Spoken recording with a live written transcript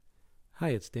Hi,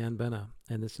 it's Dan Benna,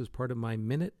 and this is part of my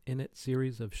AMinuteInIt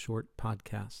series of short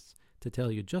podcasts to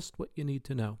tell you just what you need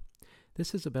to know.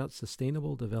 This is about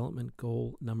Sustainable Development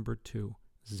Goal number 2,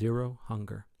 Zero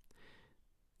Hunger.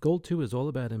 Goal 2 is all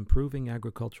about improving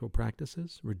agricultural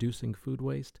practices, reducing food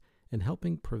waste, and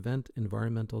helping prevent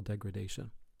environmental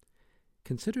degradation.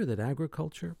 Consider that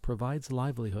agriculture provides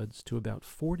livelihoods to about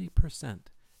 40%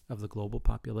 of the global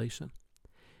population.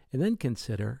 And then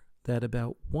consider that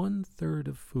about 1/3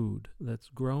 of food that's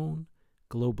grown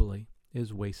globally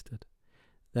is wasted.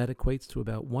 That equates to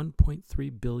about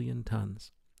 1.3 billion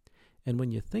tons. And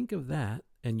when you think of that,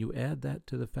 and you add that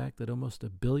to the fact that almost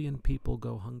 1 billion people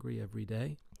go hungry every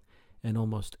day, and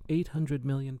almost 800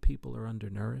 million people are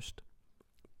undernourished,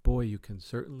 boy, you can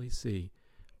certainly see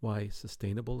why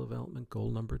Sustainable Development Goal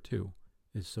number 2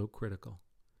 is so critical.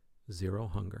 Zero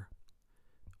hunger.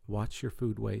 Watch your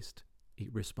food waste.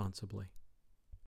 Eat responsibly.